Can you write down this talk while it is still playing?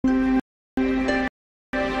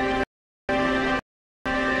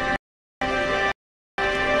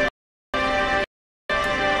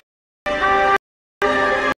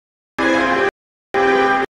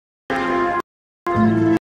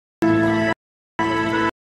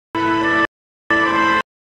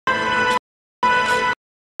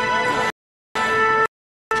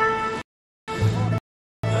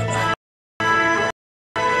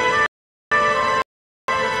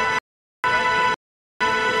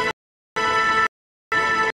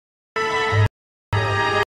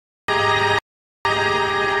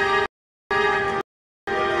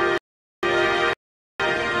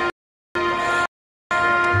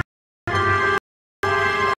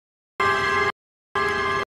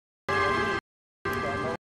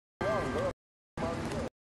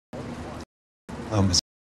Hello, Miss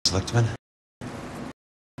Lichtman.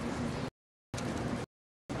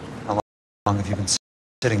 How long have you been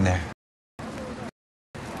sitting there?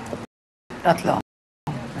 Not long,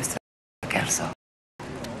 Mr. Kelso.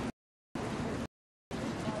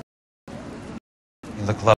 You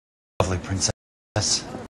look lovely, Princess.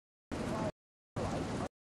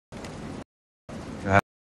 You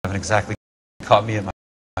haven't exactly caught me at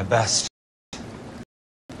my best.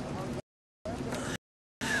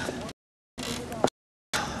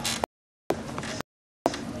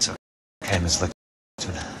 It's okay, Miss Lichtman.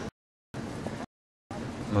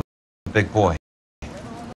 I'm a big boy.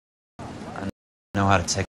 I know how to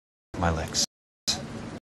take my licks.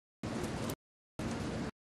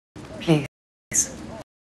 Please,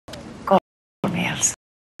 call me Elsa.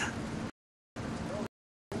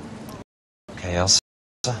 Okay, Elsa.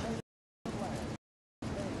 What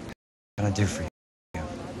can I do for you?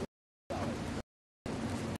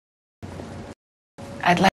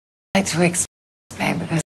 I'd like to explain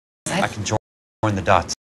because I can join the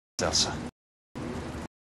dots, Elsa.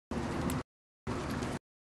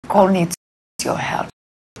 Cole needs your help,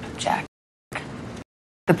 Jack.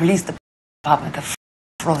 The police department have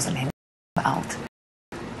frozen him out.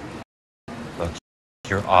 Look,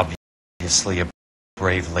 you're obviously a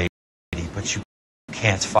brave lady, but you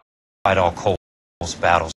can't fight all Cole's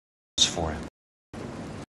battles for him.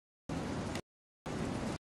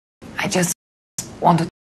 I just wanted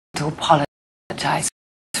to apologize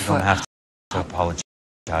You for... don't have to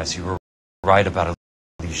apologize. You were right about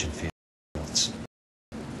Elysian Fields.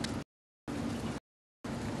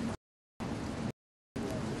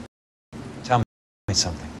 Tell me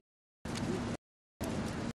something.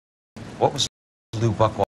 What was Lou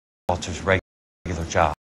Buckwalter's regular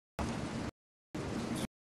job?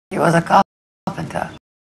 He was a carpenter.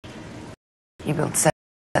 He built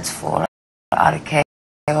sets for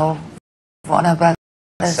RKO, Warner Brothers.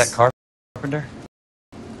 Set carpenter?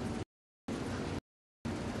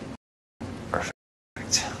 Perfect.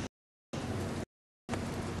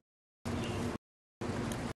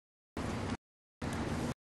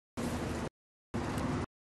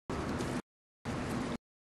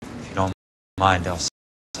 If you don't mind, Elsa,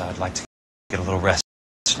 I'd like to get a little rest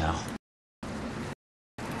now.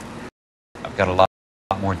 I've got a lot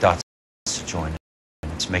more dots to join,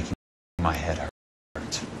 and it's making my head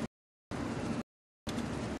hurt.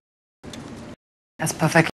 That's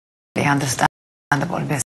perfectly understandable,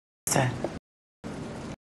 Mr.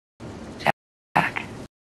 Jack.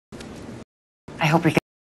 I hope we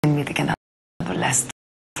can meet again under less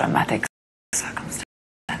dramatic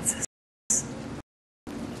circumstances.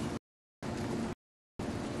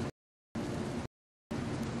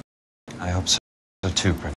 I hope so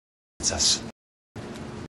too, Princess.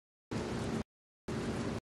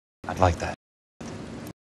 I'd like that.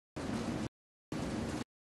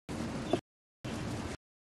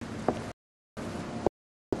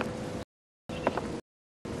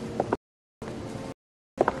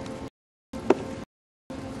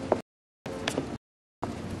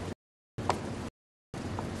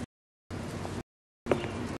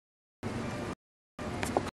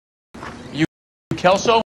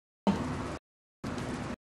 Kelso?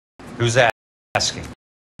 Who's asking?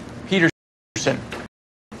 Peterson,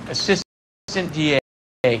 Assistant DA.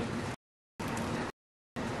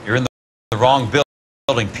 You're in the wrong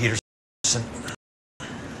building, Peterson.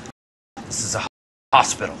 This is a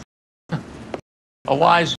hospital. A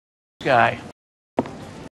wise guy.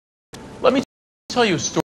 Let me tell you a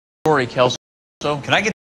story, Kelso. Can I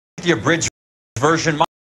get the abridged version?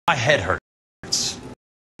 My head hurts.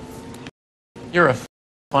 You're a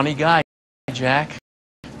funny guy, Jack.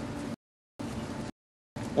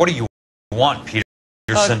 What do you want,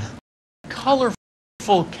 Peterson? A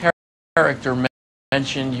colorful character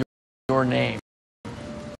mentioned your name.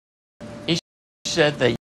 He said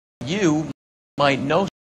that you might know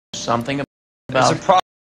something about... There's a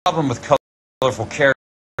problem with colorful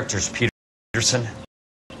characters, Peterson.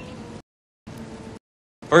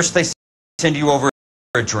 First they send you over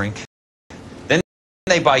a drink, then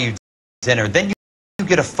they buy you dinner, then you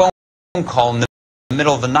get a phone call in the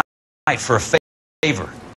middle of the night for a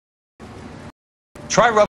favor. Try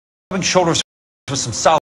rubbing shoulders with some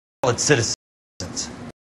solid citizens.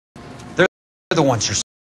 They're the ones you're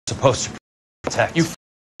supposed to protect. You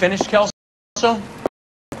finished, Kelso?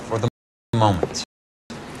 For the moment.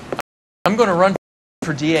 I'm going to run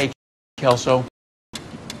for DA, Kelso.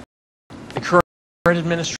 The current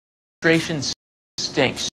administration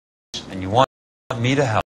stinks. And you want me to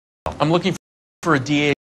help? I'm looking for a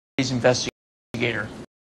DA's investigator.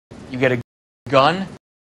 You get a gun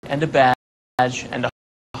and a badge and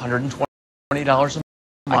 $120 a month.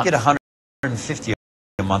 I get $150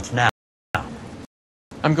 a month now.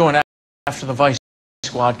 I'm going after the Vice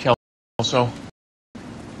Squad, Kelso.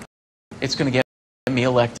 It's going to get me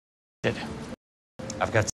elected.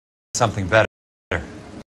 I've got something better. How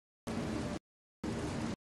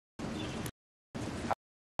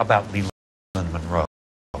about Leland Monroe?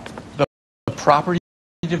 The property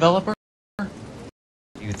developer?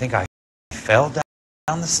 You think I fell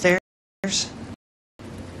down the stairs?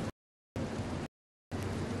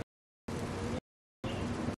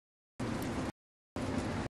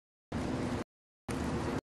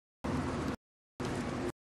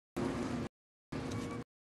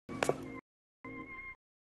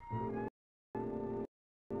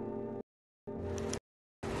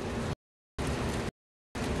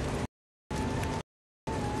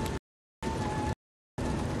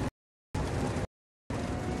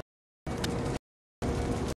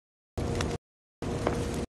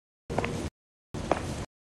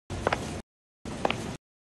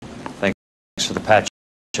 Thanks for the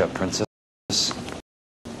patch-up, Princess.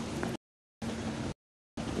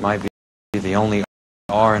 Might be the only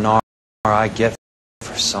R&R I get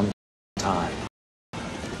for some time.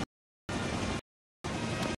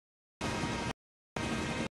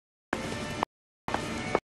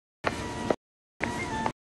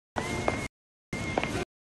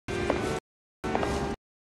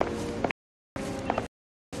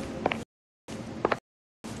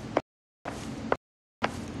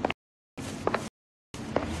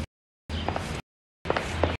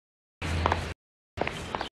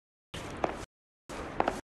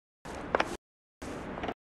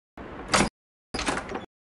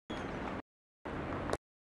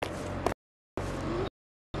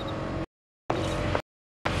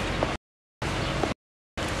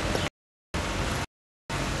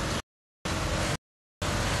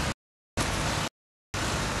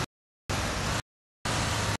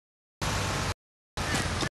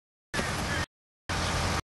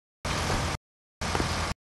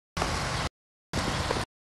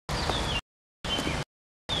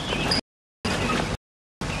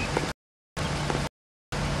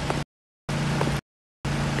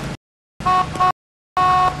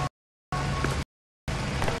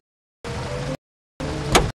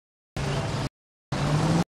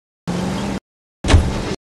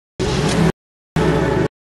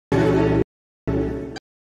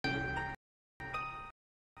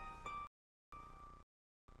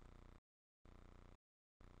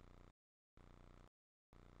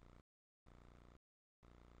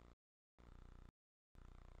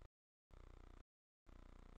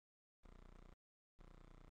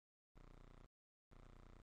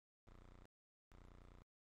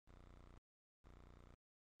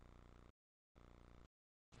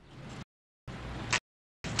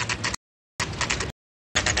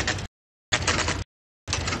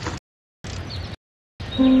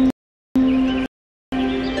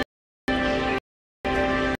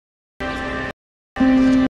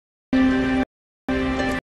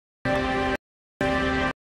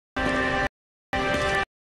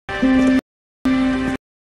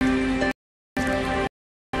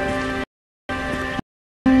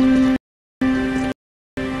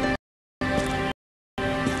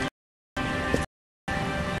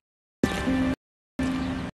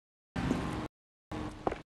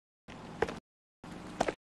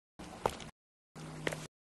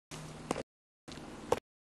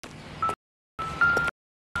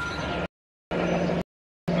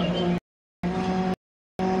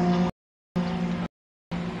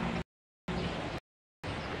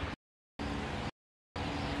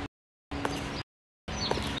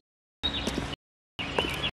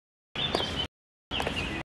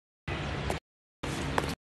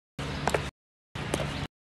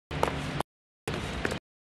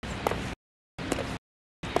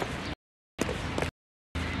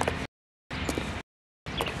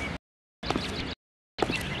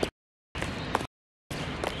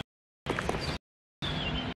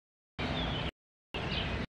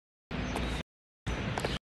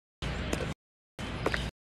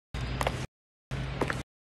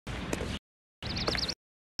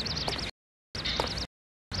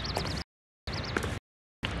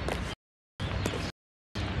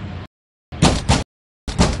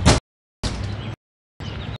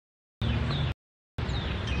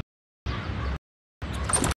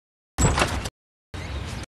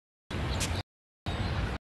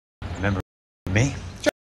 Remember me?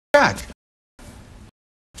 Jack.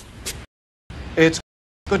 It's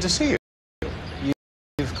good to see you.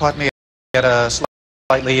 You've caught me at a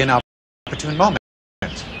slightly inopportune moment.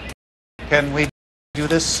 Can we do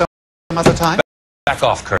this some other time? Back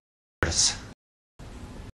off, Curtis.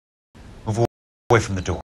 Move away from the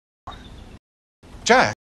door.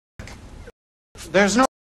 Jack, there's no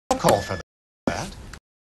call for that.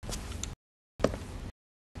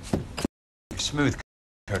 You're smooth,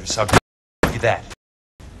 Curtis. I'll give you that.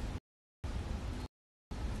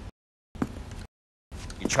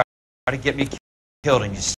 You try to get me killed,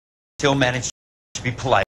 and you still manage to be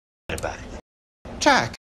polite about it.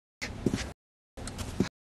 Jack,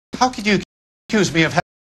 how could you accuse me of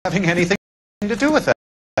having anything to do with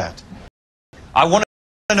that? I want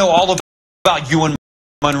to know all about you and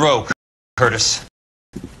Monroe, Curtis.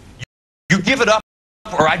 You give it up,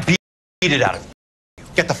 or I beat it out of you.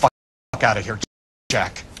 Get the fuck out of here,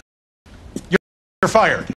 Jack. You're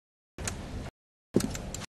fired.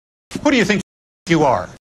 Who do you think you are?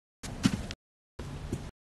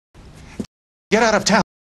 Get out of town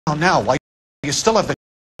now while you still have the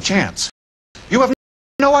chance. You have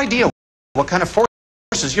no idea what kind of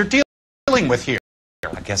forces you're dealing with here.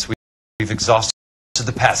 I guess we've exhausted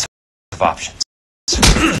the passive options.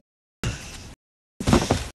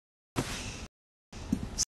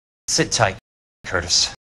 Sit tight,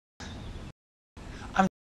 Curtis. I'm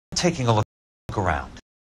taking a look around.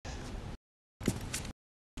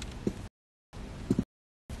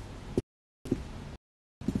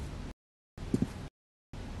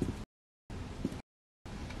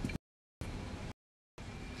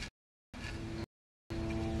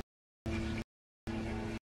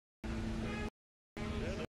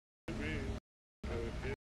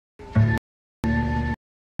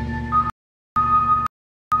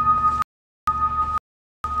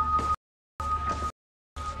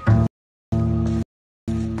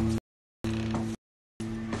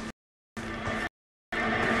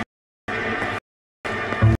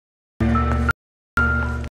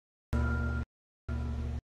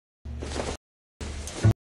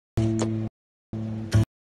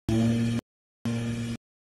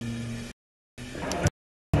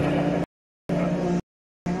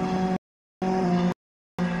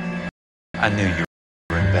 I knew you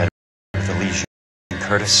were in bed with Alicia and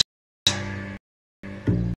Curtis.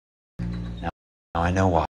 Now I know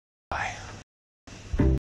why.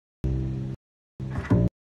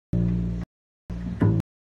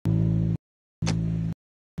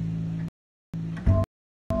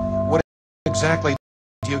 What exactly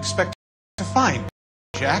do you expect to find,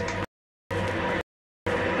 Jack?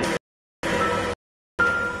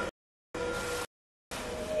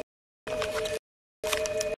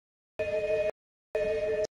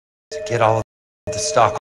 To get all of the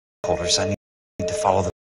stockholders, I need to follow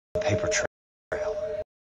the paper trail.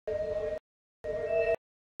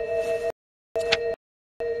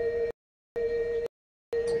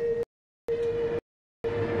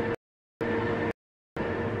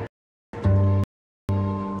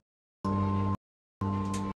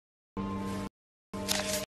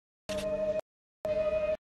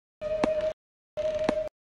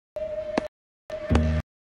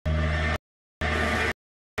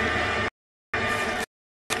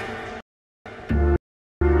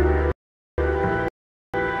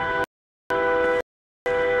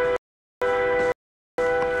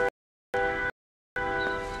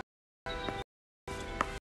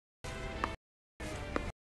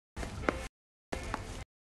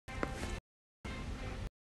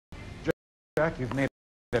 Jack, you've made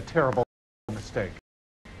a terrible mistake.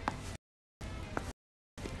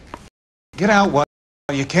 Get out while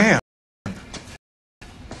you can.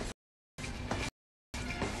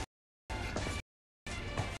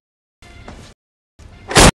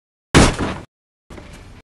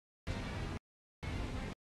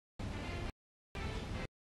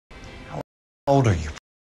 How old are you,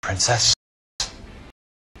 Princess?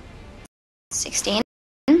 16.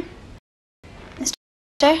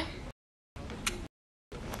 Mister?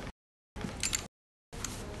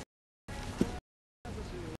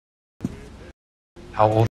 How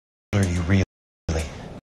old are you really?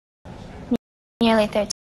 Nearly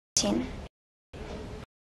 13.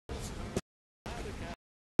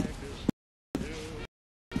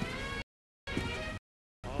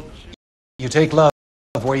 You take love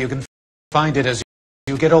where you can find it as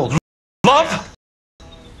you get older. Love?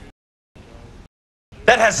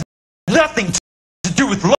 That has nothing to do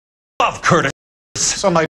with love, Curtis.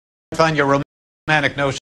 Some might find your romantic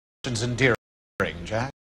notions endearing, Jack.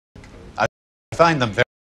 I find them very,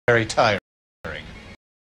 very tiring.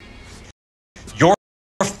 You're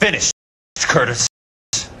finished, Curtis.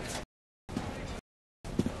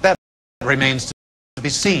 That remains to be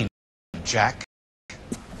seen, Jack.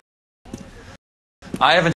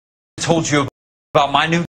 I haven't told you about my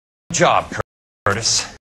new job, Curtis.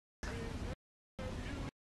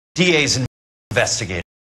 DA's investigator.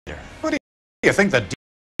 Who do you think the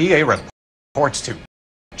DA reports to,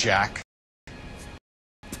 Jack?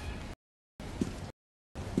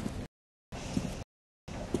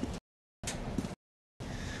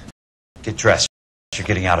 dressed. You're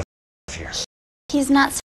getting out of here. He's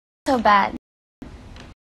not so bad.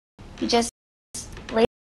 He just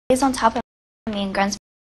lays on top of me and grunts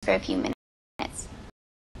for a few minutes.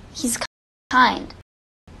 He's kind.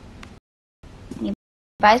 And he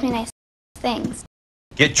buys me nice things.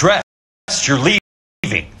 Get dressed. You're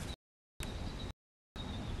leaving.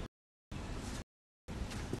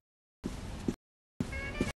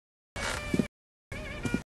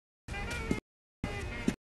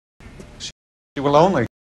 She will only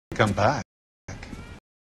come back.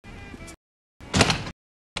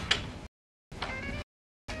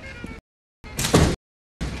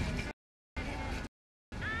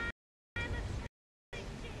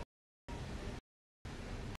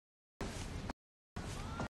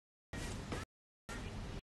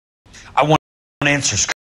 I want answers,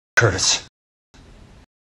 Curtis.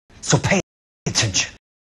 So pay attention.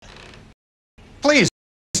 Please,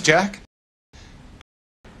 Jack.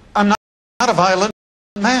 I'm not a violent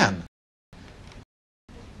man.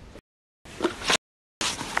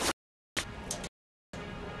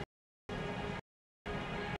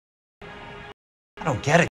 I don't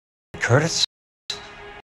get it, Curtis.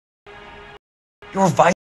 You're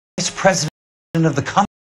vice president of the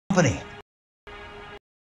company.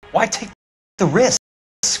 Why take the risk?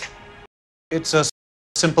 It's a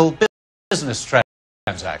simple business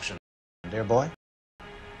transaction, dear boy.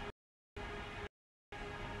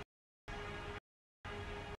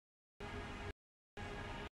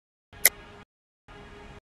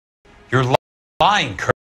 You're lying,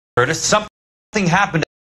 Curtis. Something happened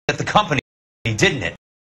at the company, didn't it?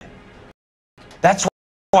 That's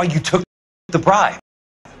why you took the bribe.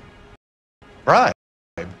 Bribe?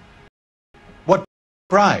 What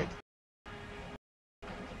bribe?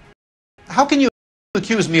 How can you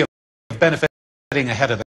accuse me of benefiting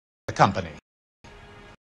ahead of the company?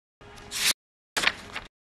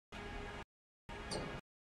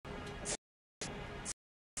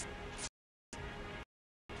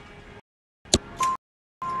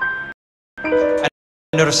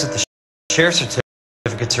 I noticed that the share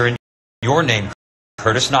certificates are in your name,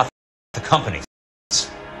 Curtis, not the company's.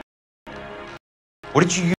 What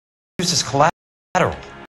did you use as collateral?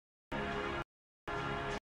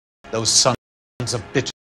 Those sons of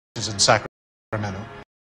bitches in Sacramento.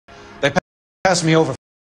 They passed me over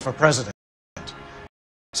for president.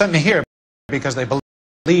 Sent me here because they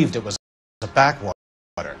believed it was a backwater.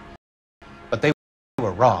 But they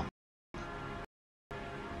were wrong.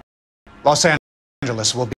 Los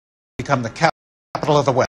Angeles will become the capital of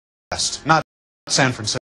the West, not San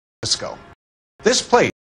Francisco. This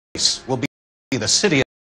place will be the city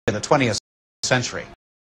of the 20th century.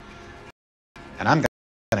 And I'm going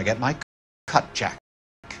to get my cut, Jack.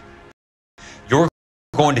 You're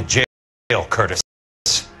going to jail, Curtis.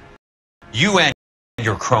 You and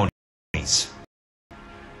your cronies.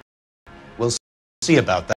 We'll see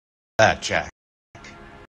about that, Jack.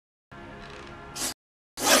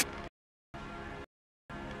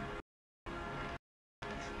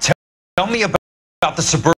 Tell me about the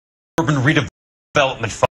Suburban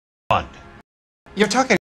Redevelopment Fund. You're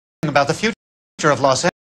talking about the future of Los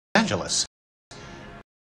Angeles.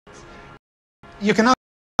 You cannot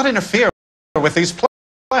interfere with these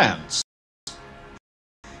plans.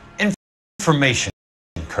 Information,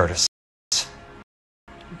 Curtis.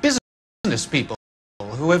 Business people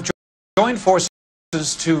who have joined forces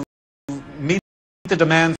to meet the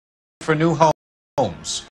demand for new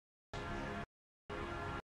homes.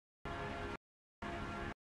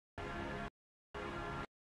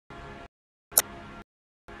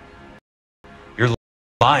 You're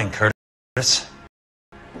lying, Curtis.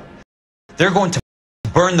 They're going to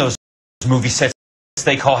burn those movie sets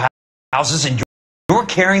they call houses, and you're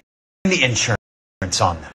carrying the insurance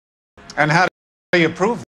on them. And how do you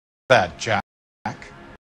prove that, Jack?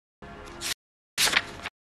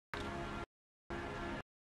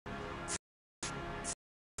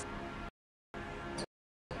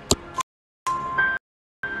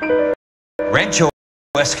 Rancho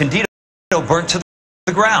Escondido burnt to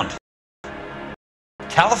the ground.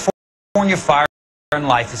 California Fire and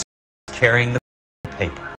Life is carrying the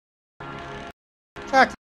paper.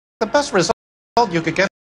 Jack, the best result you could get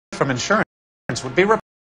from insurance would be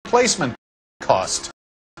replacement cost.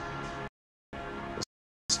 The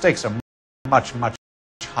stakes are much, much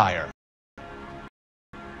higher.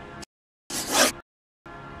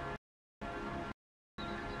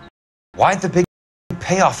 Why the big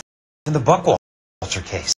payoff in the Buckwalter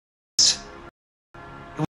case?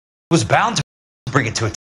 It was bound to bring it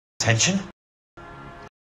to attention.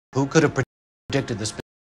 Who could have predicted this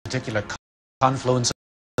particular confluence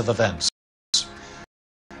of events?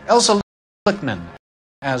 Elsa Lichtman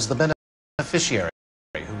as the beneficiary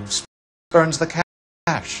who spurns the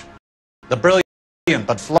cash. The brilliant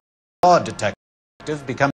but flawed detective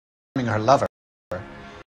becoming her lover.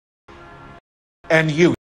 And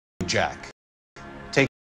you, Jack,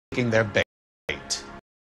 taking their bait.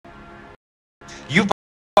 You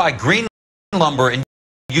buy green lumber and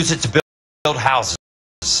use it to build houses.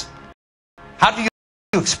 How do you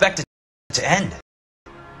expect it to end?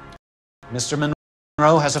 Mr.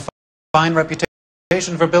 Monroe has a fine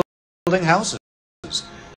reputation for building houses.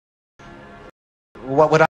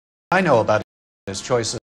 What would I know about his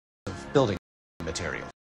choice of building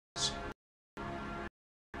materials?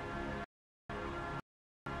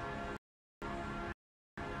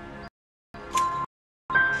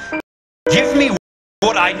 Give me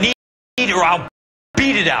what I need or I'll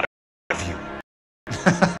beat it out of you.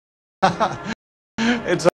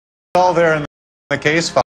 It's all there in the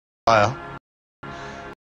case file.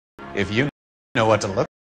 If you know what to look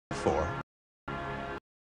for.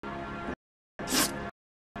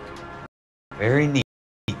 Very neat,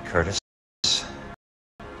 Curtis.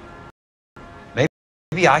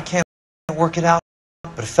 Maybe I can't work it out,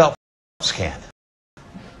 but Phelps can.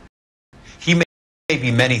 He may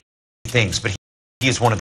be many things, but he is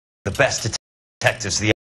one of the best detectives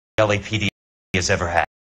the LAPD has ever had.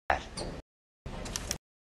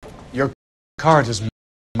 Your card is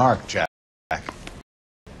marked, Jack.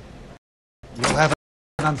 You'll have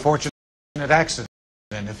an unfortunate accident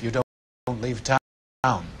if you don't leave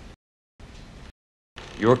town.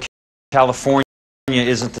 Your California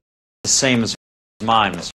isn't the same as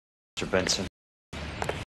mine, Mr. Benson.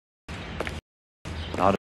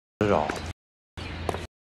 Not at all.